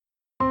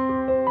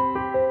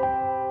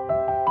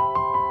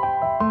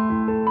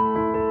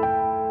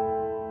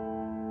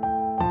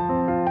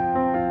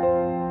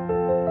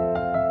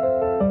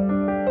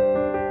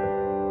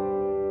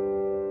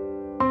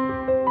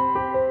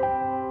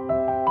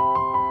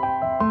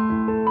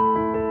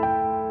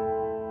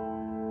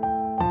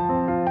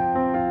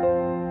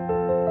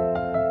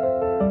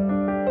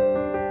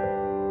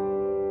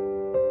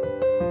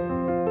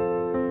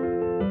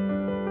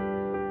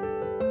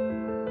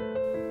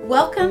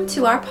Welcome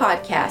to our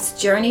podcast,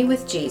 Journey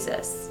with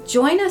Jesus.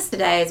 Join us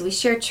today as we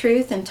share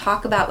truth and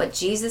talk about what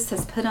Jesus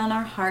has put on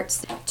our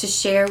hearts to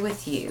share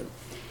with you.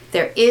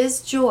 There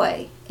is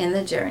joy in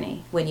the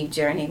journey when you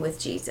journey with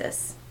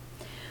Jesus.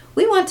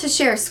 We want to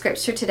share a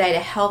scripture today to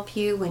help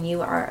you when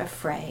you are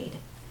afraid.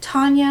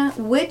 Tanya,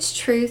 which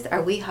truth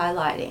are we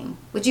highlighting?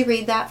 Would you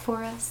read that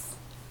for us?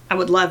 I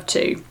would love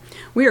to.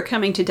 We are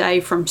coming today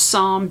from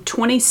Psalm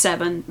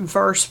 27,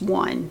 verse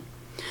 1.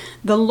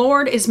 The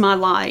Lord is my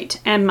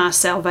light and my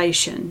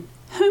salvation.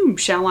 Whom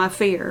shall I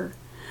fear?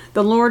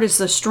 The Lord is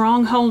the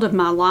stronghold of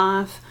my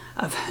life.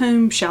 Of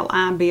whom shall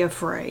I be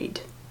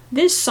afraid?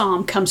 This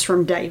psalm comes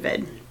from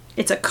David.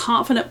 It's a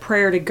confident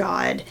prayer to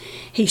God.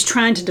 He's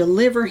trying to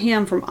deliver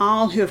him from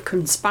all who have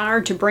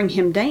conspired to bring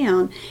him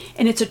down,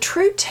 and it's a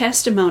true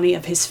testimony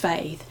of his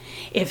faith.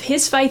 If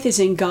his faith is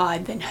in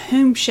God, then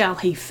whom shall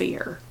he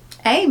fear?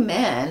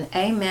 Amen.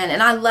 Amen.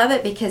 And I love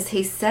it because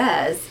he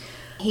says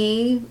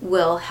he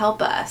will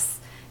help us.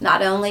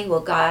 Not only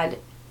will God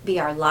be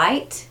our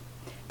light,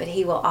 but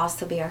he will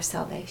also be our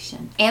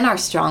salvation and our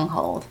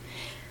stronghold.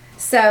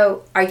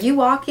 So, are you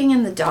walking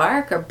in the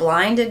dark or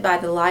blinded by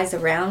the lies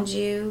around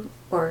you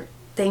or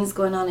things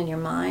going on in your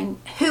mind?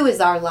 Who is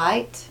our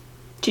light?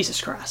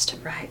 Jesus Christ.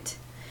 Right.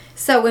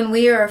 So, when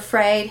we are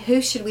afraid,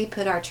 who should we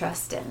put our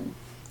trust in?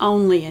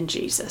 Only in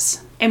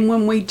Jesus. And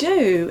when we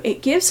do,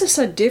 it gives us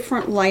a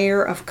different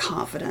layer of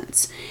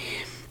confidence.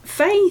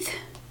 Faith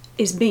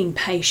is being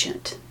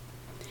patient.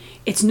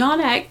 It's not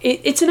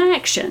it's an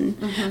action,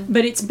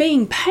 but it's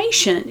being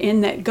patient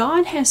in that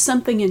God has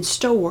something in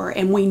store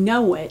and we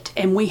know it,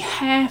 and we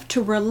have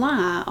to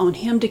rely on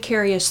him to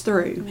carry us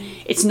through.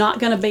 It's not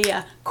going to be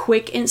a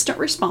quick instant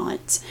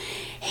response.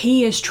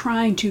 He is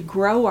trying to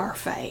grow our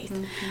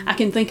faith. I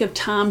can think of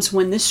times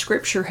when this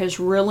scripture has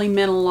really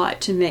meant a lot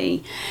to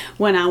me,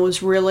 when I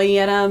was really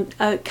at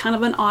a kind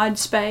of an odd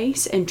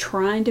space and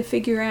trying to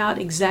figure out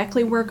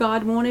exactly where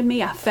God wanted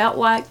me. I felt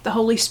like the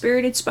Holy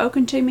Spirit had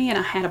spoken to me and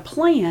I had a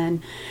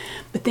plan,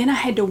 but then I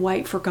had to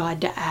wait for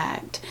God to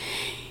act.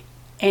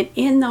 And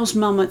in those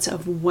moments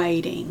of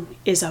waiting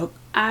is an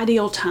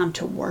ideal time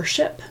to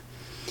worship,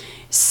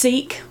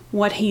 seek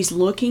what he's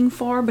looking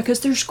for,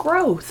 because there's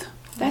growth.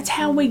 That's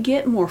how we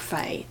get more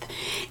faith.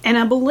 And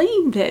I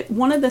believe that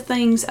one of the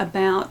things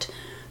about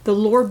the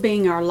Lord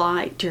being our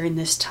light during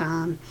this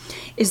time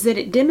is that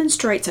it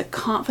demonstrates a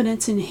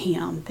confidence in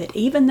him that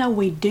even though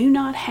we do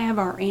not have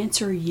our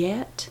answer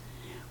yet,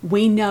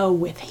 we know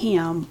with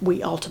him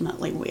we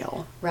ultimately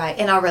will. Right.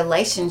 And our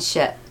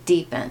relationship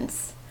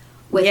deepens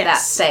with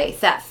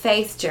that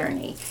faith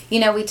journey.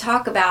 You know, we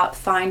talk about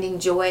finding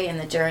joy in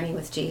the journey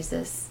with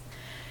Jesus.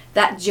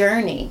 That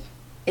journey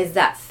is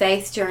that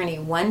faith journey,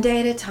 one day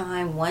at a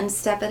time, one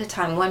step at a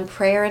time, one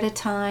prayer at a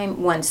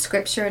time, one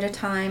scripture at a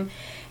time.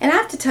 And I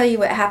have to tell you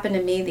what happened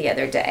to me the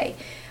other day.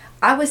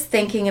 I was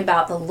thinking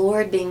about the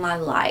Lord being my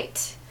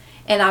light.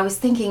 And I was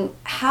thinking,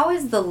 how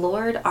is the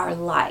Lord our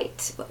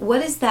light?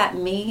 What does that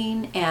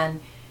mean? And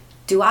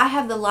do I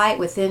have the light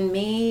within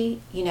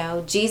me? You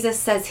know, Jesus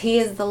says he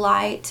is the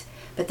light,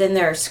 but then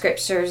there are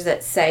scriptures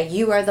that say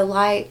you are the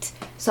light.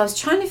 So I was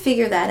trying to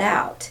figure that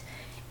out.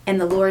 And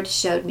the Lord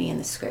showed me in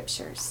the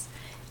scriptures.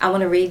 I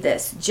want to read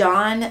this.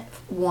 John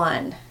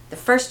 1, the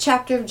first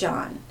chapter of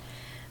John,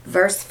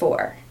 verse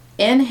 4.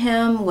 In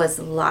him was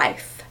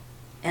life,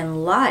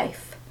 and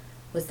life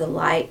was the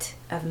light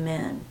of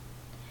men.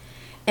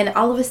 And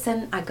all of a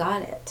sudden, I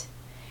got it.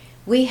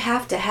 We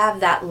have to have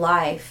that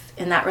life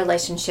and that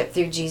relationship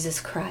through Jesus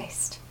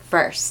Christ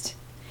first.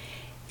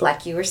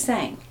 Like you were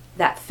saying,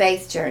 that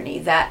faith journey,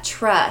 that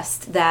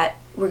trust, that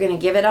we're going to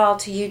give it all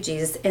to you,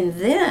 Jesus. And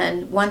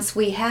then, once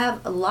we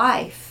have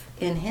life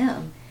in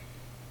him,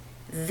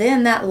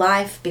 then that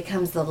life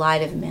becomes the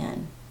light of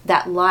men.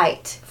 That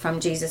light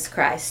from Jesus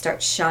Christ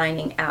starts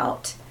shining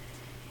out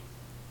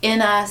in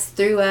us,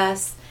 through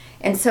us.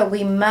 And so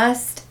we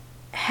must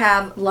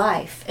have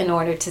life in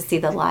order to see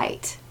the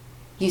light.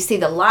 You see,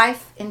 the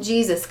life in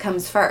Jesus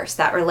comes first,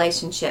 that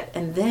relationship,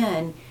 and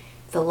then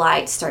the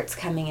light starts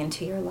coming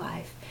into your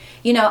life.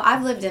 You know,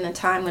 I've lived in a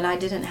time when I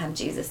didn't have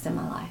Jesus in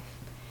my life.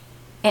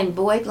 And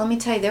boy, let me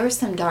tell you, there were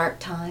some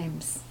dark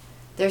times.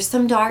 There's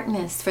some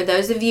darkness. For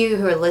those of you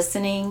who are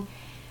listening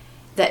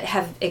that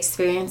have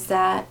experienced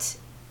that,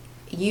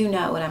 you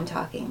know what I'm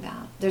talking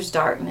about. There's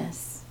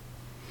darkness.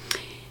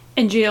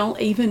 And Jill,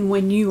 even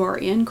when you are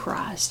in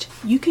Christ,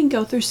 you can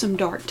go through some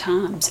dark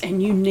times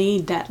and you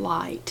need that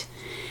light.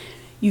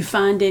 You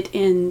find it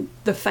in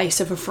the face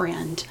of a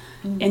friend,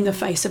 in the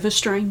face of a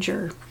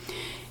stranger.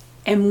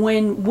 And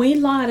when we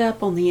light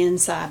up on the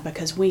inside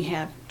because we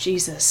have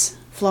Jesus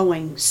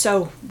flowing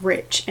so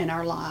rich in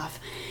our life,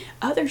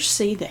 others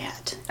see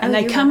that. And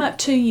they come up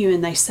to you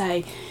and they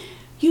say,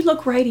 you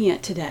look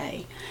radiant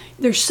today.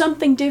 There's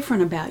something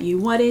different about you.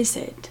 What is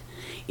it?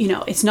 You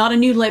know, it's not a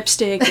new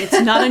lipstick.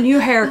 It's not a new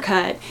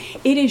haircut.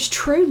 It is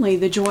truly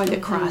the joy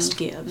that Christ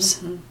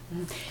gives.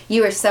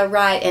 You are so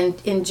right.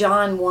 And in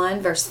John 1,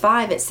 verse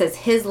 5, it says,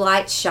 his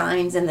light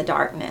shines in the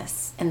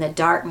darkness, and the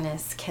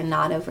darkness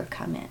cannot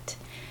overcome it.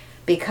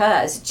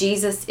 Because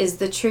Jesus is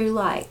the true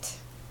light.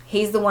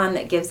 He's the one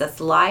that gives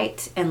us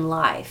light and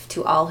life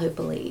to all who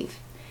believe.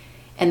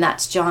 And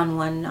that's John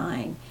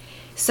 1:9.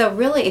 So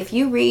really, if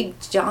you read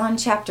John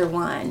chapter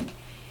 1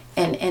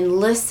 and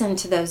listen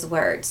to those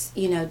words,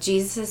 you know,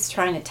 Jesus is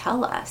trying to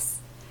tell us,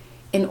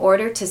 in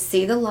order to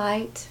see the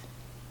light,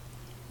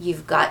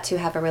 you've got to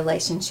have a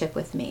relationship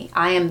with me.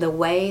 I am the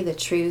way, the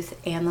truth,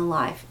 and the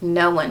life.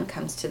 No one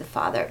comes to the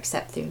Father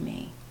except through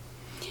me.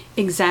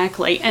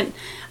 Exactly. And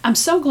I'm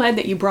so glad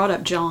that you brought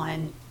up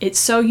John. It's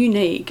so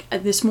unique.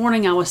 This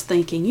morning I was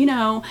thinking, you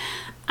know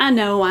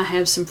I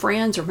have some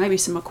friends or maybe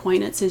some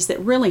acquaintances that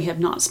really have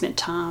not spent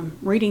time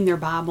reading their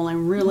Bible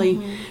and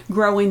really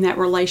growing that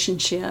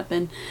relationship.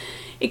 And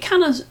it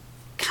kind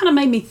of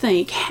made me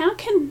think, how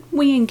can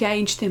we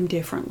engage them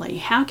differently?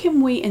 How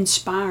can we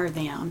inspire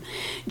them?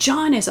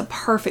 John is a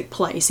perfect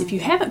place. If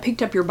you haven't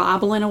picked up your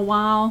Bible in a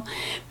while,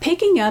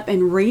 picking up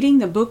and reading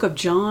the book of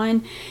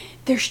John,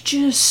 there's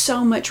just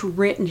so much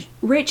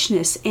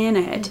richness in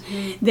it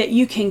that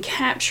you can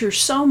capture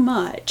so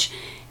much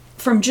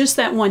from just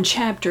that one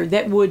chapter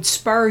that would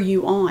spur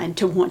you on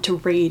to want to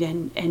read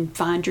and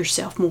find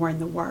yourself more in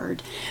the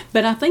Word.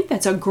 But I think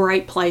that's a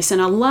great place,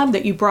 and I love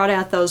that you brought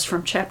out those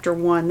from chapter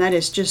 1. That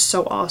is just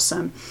so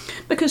awesome,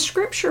 because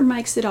Scripture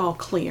makes it all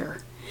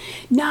clear.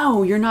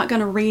 No, you're not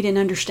going to read and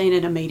understand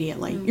it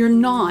immediately. You're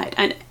not.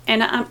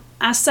 And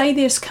I say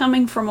this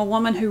coming from a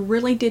woman who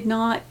really did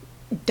not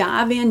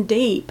dive in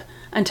deep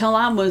until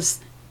I was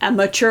a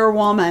mature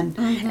woman.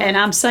 And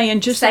I'm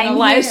saying just in the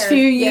last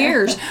few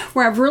years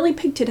where I've really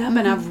picked it up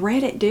and I've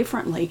read it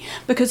differently,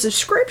 because the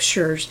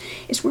Scriptures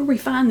is where we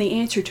find the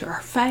answer to our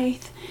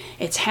faith.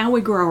 It's how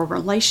we grow a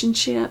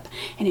relationship,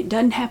 and it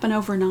doesn't happen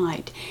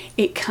overnight.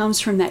 It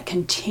comes from that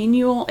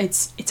continual,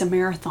 it's a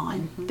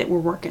marathon that we're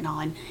working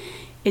on.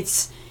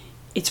 It's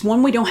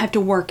one we don't have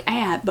to work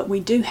at, but we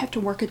do have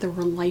to work at the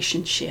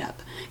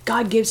relationship.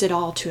 God gives it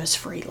all to us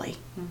freely.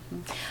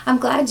 I'm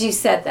glad you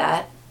said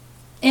that.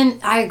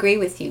 And I agree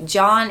with you.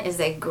 John is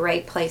a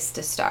great place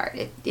to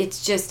start.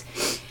 It's just,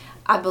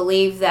 I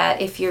believe that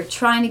if you're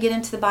trying to get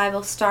into the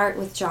Bible, start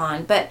with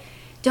John. But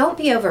don't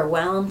be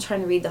overwhelmed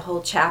trying to read the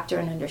whole chapter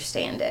and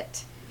understand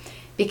it,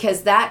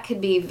 because that could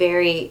be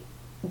very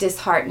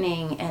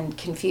disheartening and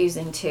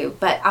confusing too.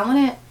 But I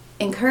want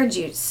to encourage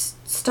you,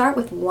 start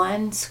with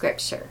one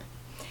scripture.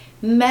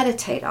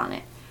 Meditate on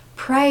it.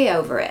 Pray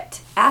over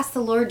it. Ask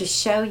the Lord to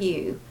show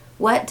you,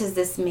 what does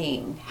this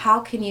mean?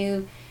 How can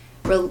you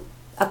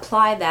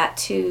apply that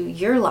to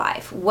your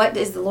life? What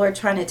is the Lord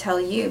trying to tell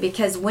you?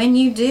 Because when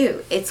you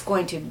do, it's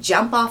going to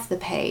jump off the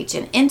page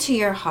and into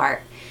your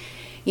heart,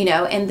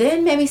 and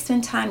then maybe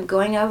spend time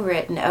going over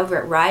it.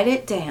 Write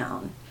it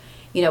down,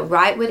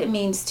 write what it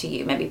means to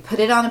you. Maybe put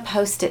it on a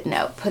Post-it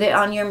note, put it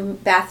on your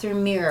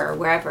bathroom mirror,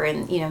 wherever,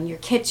 in your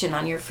kitchen,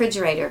 on your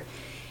refrigerator,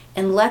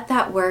 and let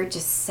that word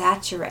just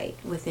saturate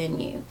within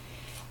you.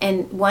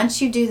 And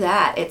once you do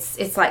that,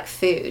 it's like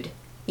food.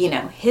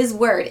 His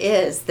word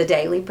is the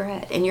daily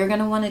bread, and you're going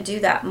to want to do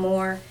that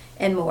more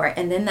and more.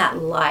 And then that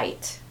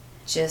light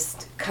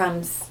just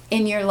comes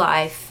in your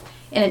life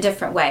in a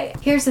different way.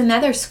 Here's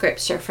another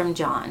scripture from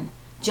John.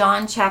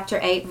 John chapter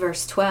 8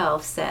 verse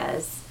 12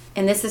 says,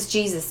 and this is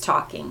Jesus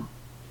talking,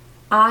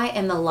 I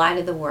am the light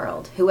of the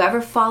world.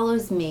 Whoever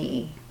follows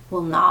me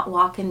will not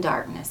walk in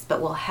darkness, but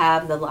will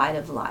have the light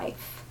of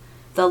life.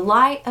 The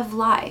light of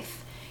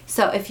life.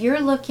 So if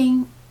you're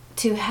looking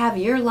to have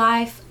your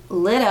life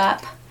lit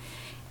up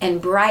and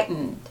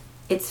brightened,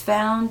 it's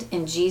found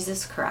in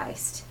Jesus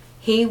Christ.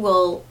 He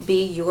will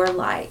be your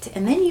light,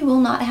 and then you will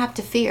not have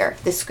to fear.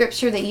 The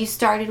scripture that you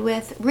started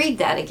with, read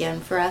that again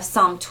for us,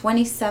 Psalm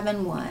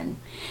 27:1.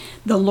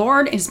 The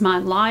Lord is my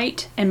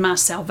light and my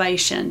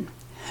salvation.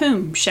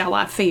 Whom shall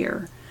I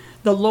fear?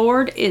 The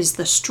Lord is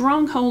the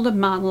stronghold of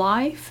my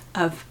life.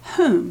 Of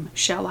whom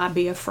shall I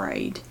be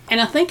afraid?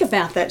 And I think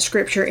about that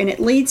scripture, and it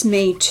leads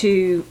me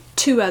to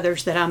two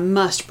others that I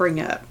must bring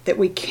up, that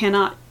we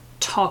cannot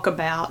talk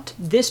about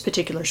this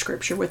particular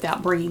scripture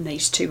without bringing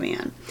these two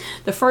in.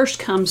 The first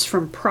comes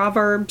from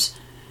Proverbs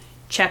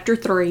chapter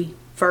 3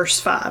 verse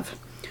 5.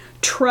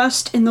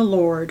 Trust in the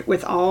Lord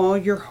with all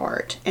your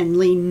heart and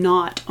lean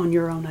not on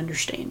your own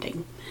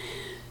understanding.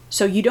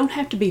 So you don't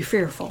have to be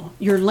fearful.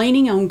 You're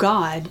leaning on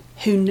God,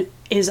 who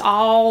is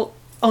all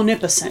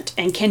omnipotent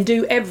and can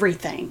do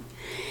everything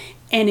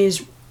and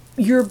is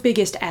your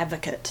biggest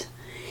advocate.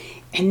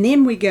 And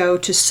then we go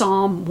to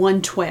Psalm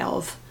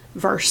 112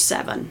 verse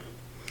 7.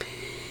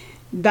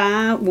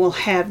 Thou will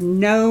have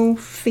no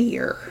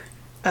fear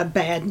of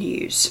bad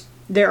news.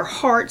 Their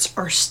hearts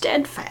are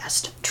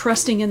steadfast,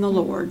 trusting in the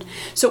Lord.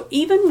 So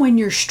even when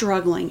you're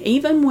struggling,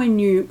 even when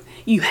you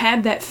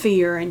have that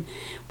fear, and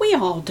we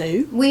all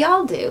do. We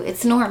all do.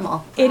 It's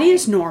normal. Right? It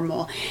is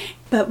normal.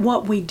 But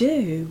what we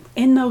do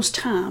in those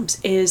times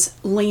is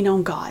lean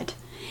on God.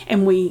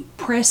 And we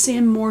press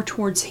in more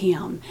towards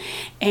Him.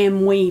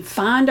 And we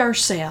find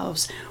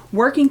ourselves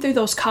working through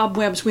those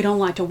cobwebs we don't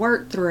like to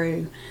work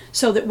through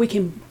so that we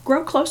can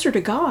grow closer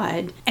to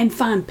God and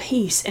find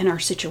peace in our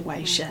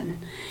situation.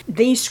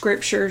 These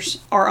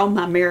scriptures are on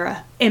my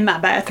mirror in my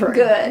bathroom.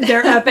 Good.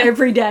 They're up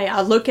every day.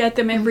 I look at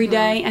them every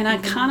day, and I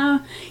kind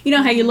of, you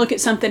know how you look at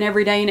something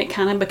every day and it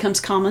kind of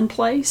becomes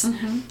commonplace?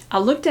 I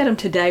looked at them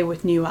today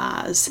with new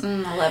eyes.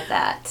 I love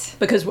that.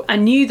 Because I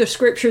knew the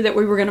scripture that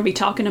we were going to be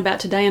talking about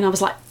today, and I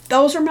was like,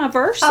 those are my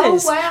verses.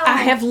 Oh, wow. I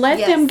have let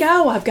Yes. them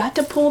go. I've got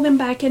to pull them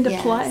back into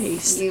Yes,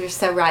 place. you're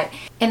so right.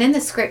 And in the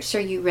scripture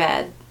you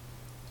read,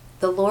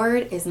 the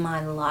Lord is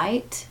my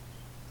light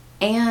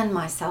and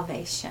my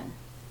salvation.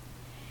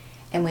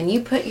 And when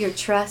you put your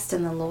trust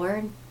in the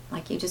Lord,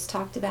 like you just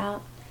talked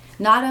about,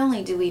 not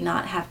only do we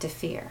not have to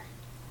fear,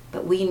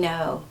 but we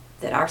know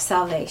that our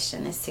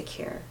salvation is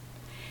secure,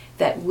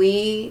 that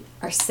we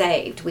are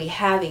saved, we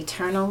have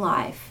eternal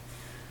life.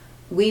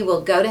 We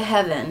will go to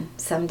heaven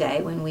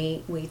someday when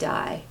we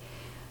die,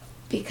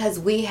 because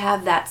we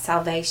have that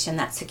salvation,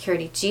 that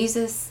security.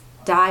 Jesus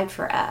died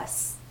for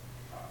us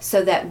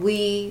so that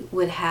we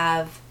would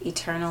have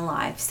eternal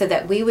life, so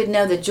that we would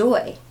know the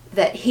joy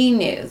that he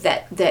knew,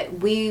 that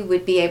we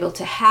would be able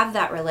to have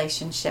that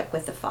relationship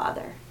with the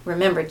Father.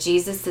 Remember,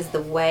 Jesus is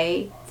the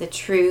way, the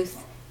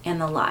truth,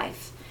 and the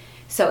life.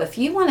 So if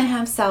you want to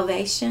have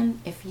salvation,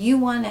 if you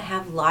want to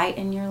have light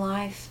in your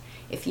life,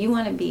 if you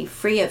want to be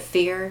free of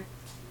fear,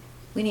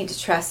 we need to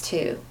trust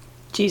who?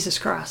 Jesus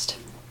Christ.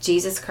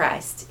 Jesus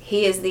Christ.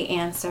 He is the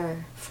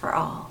answer for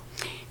all.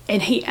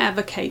 And he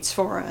advocates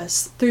for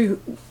us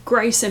through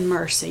grace and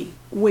mercy.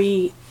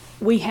 We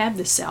have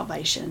this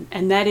salvation,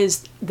 and that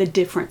is the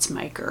difference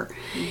maker.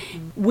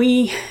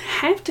 We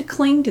have to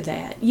cling to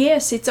that.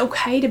 Yes, it's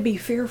okay to be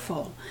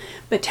fearful,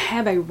 but to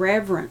have a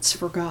reverence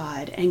for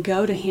God and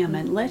go to him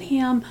and let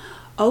him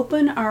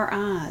open our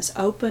eyes,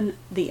 open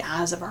the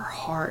eyes of our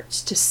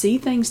hearts to see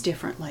things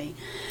differently,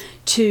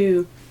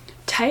 to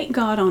take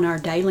God on our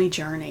daily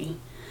journey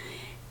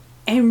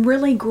and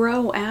really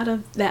grow out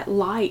of that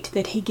light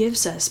that he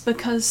gives us,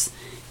 because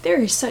there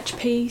is such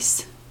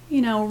peace.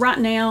 You know, right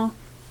now,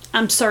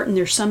 I'm certain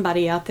there's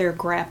somebody out there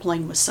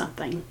grappling with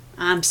something.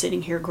 I'm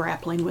sitting here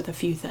grappling with a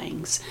few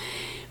things.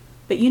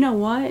 But you know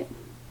what?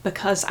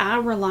 Because I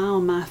rely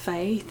on my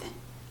faith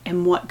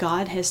and what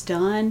God has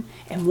done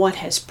and what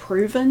has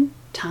proven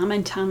time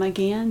and time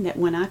again, that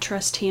when I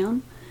trust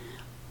him,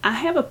 I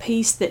have a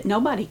peace that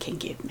nobody can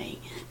give me.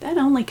 That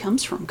only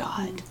comes from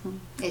God.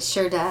 It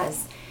sure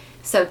does.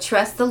 So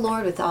trust the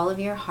Lord with all of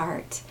your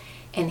heart,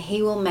 and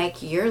he will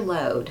make your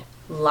load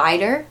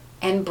lighter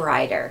and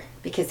brighter,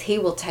 because he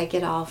will take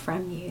it all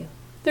from you.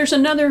 There's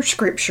another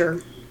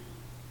scripture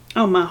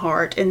on my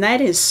heart, and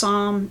that is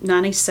Psalm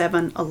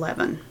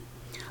 97:11.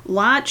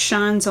 Light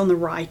shines on the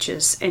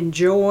righteous, and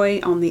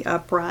joy on the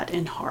upright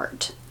in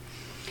heart.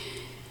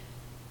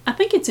 I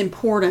think it's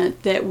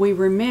important that we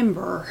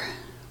remember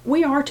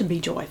we are to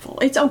be joyful.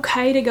 It's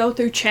okay to go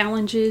through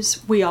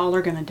challenges. We all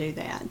are going to do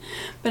that.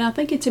 But I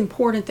think it's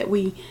important that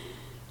we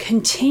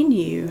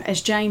continue,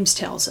 as James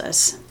tells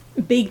us,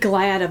 be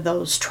glad of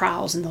those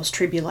trials and those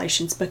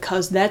tribulations,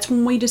 because that's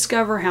when we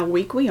discover how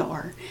weak we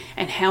are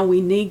and how we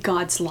need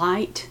God's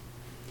light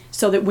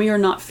so that we are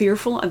not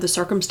fearful of the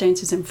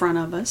circumstances in front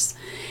of us.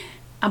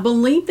 I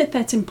believe that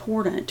that's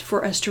important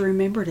for us to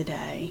remember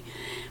today,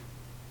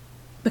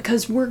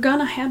 because we're going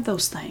to have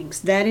those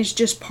things. That is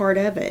just part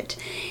of it.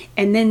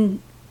 And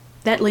then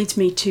that leads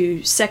me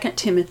to 2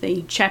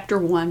 Timothy chapter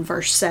 1,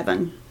 verse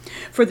 7.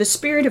 For the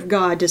Spirit of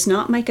God does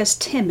not make us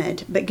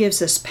timid, but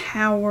gives us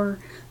power,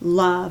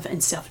 love,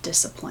 and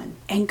self-discipline.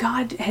 And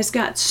God has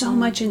got so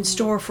much in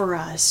store for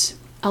us.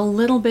 A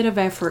little bit of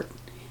effort,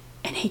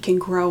 and he can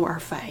grow our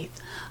faith.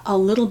 A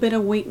little bit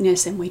of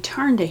weakness, and we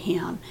turn to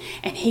him,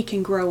 and he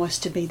can grow us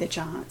to be the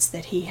giants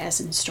that he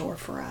has in store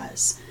for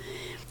us.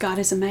 God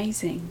is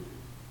amazing.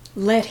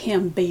 Let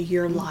him be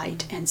your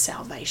light and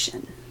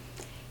salvation.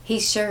 He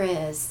sure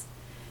is.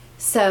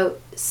 So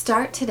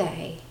start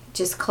today.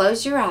 Just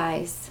close your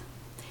eyes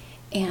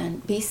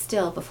and be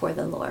still before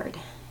the Lord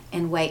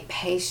and wait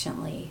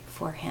patiently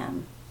for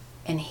him,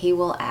 and he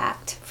will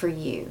act for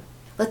you.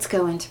 Let's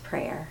go into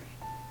prayer.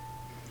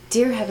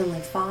 Dear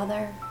Heavenly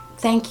Father,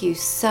 thank you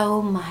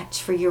so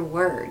much for your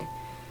word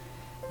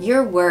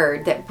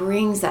that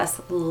brings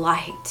us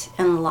light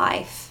and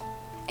life.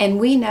 And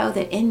we know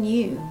that in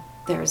you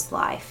there's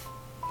life.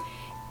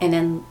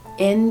 And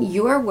in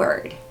your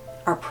word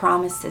are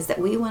promises that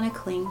we want to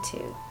cling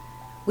to.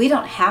 We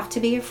don't have to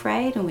be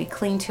afraid when we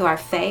cling to our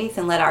faith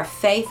and let our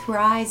faith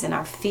rise and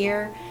our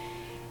fear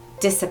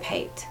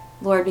dissipate.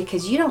 Lord,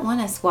 because you don't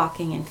want us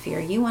walking in fear.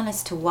 You want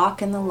us to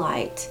walk in the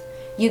light.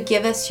 You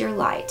give us your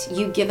light.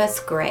 You give us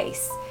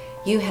grace.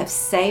 You have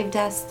saved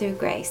us through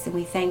grace, and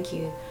we thank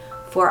you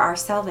for our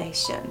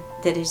salvation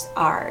that is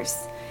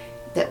ours,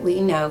 that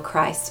we know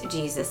Christ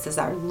Jesus is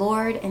our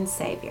Lord and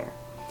Savior.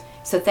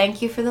 So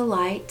thank you for the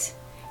light.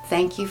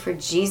 Thank you for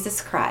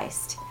Jesus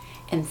Christ.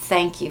 And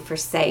thank you for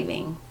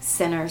saving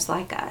sinners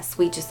like us.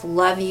 We just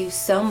love you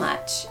so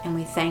much, and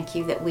we thank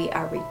you that we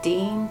are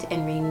redeemed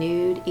and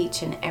renewed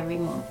each and every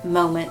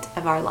moment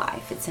of our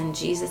life. It's in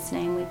Jesus'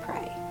 name we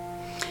pray.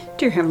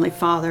 Dear Heavenly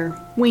Father,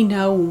 we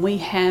know when we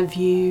have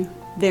you,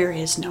 there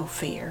is no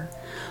fear.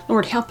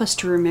 Lord, help us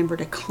to remember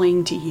to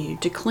cling to you,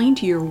 to cling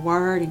to your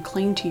word and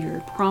cling to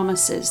your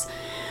promises.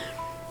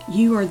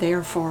 You are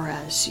there for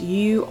us.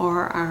 You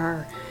are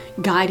our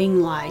guiding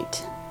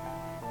light.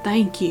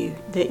 Thank you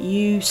that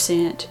you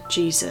sent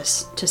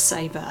Jesus to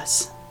save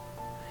us.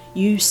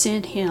 You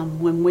sent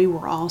him when we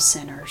were all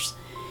sinners,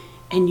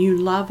 and you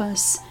love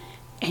us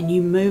and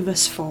you move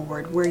us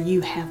forward where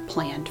you have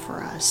planned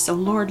for us. So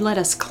Lord, let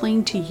us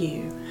cling to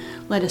you.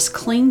 Let us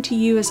cling to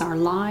you as our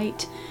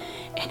light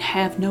and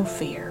have no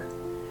fear.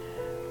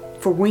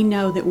 For we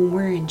know that when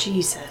we're in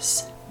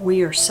Jesus,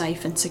 we are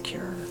safe and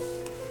secure.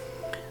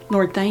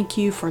 Lord, thank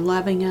you for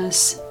loving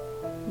us.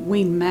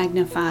 We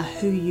magnify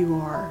who you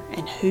are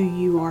and who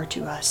you are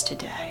to us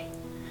today.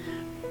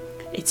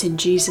 It's in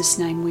Jesus'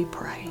 name we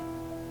pray.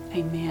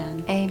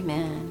 Amen.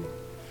 Amen.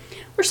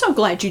 We're so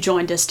glad you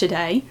joined us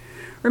today.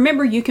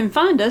 Remember, you can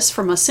find us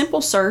from a simple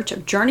search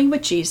of Journey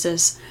with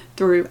Jesus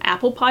through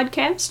Apple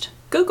Podcast,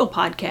 Google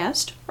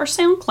Podcast, or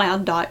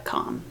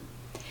SoundCloud.com.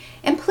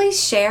 And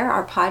please share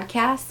our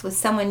podcast with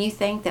someone you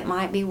think that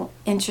might be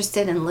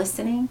interested in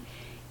listening.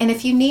 And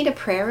if you need a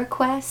prayer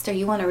request or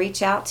you want to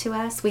reach out to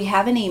us, we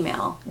have an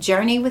email,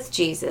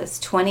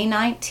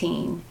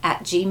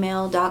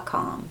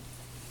 journeywithjesus2019@gmail.com.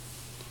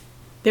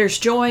 There's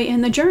joy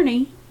in the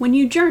journey when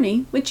you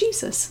journey with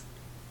Jesus.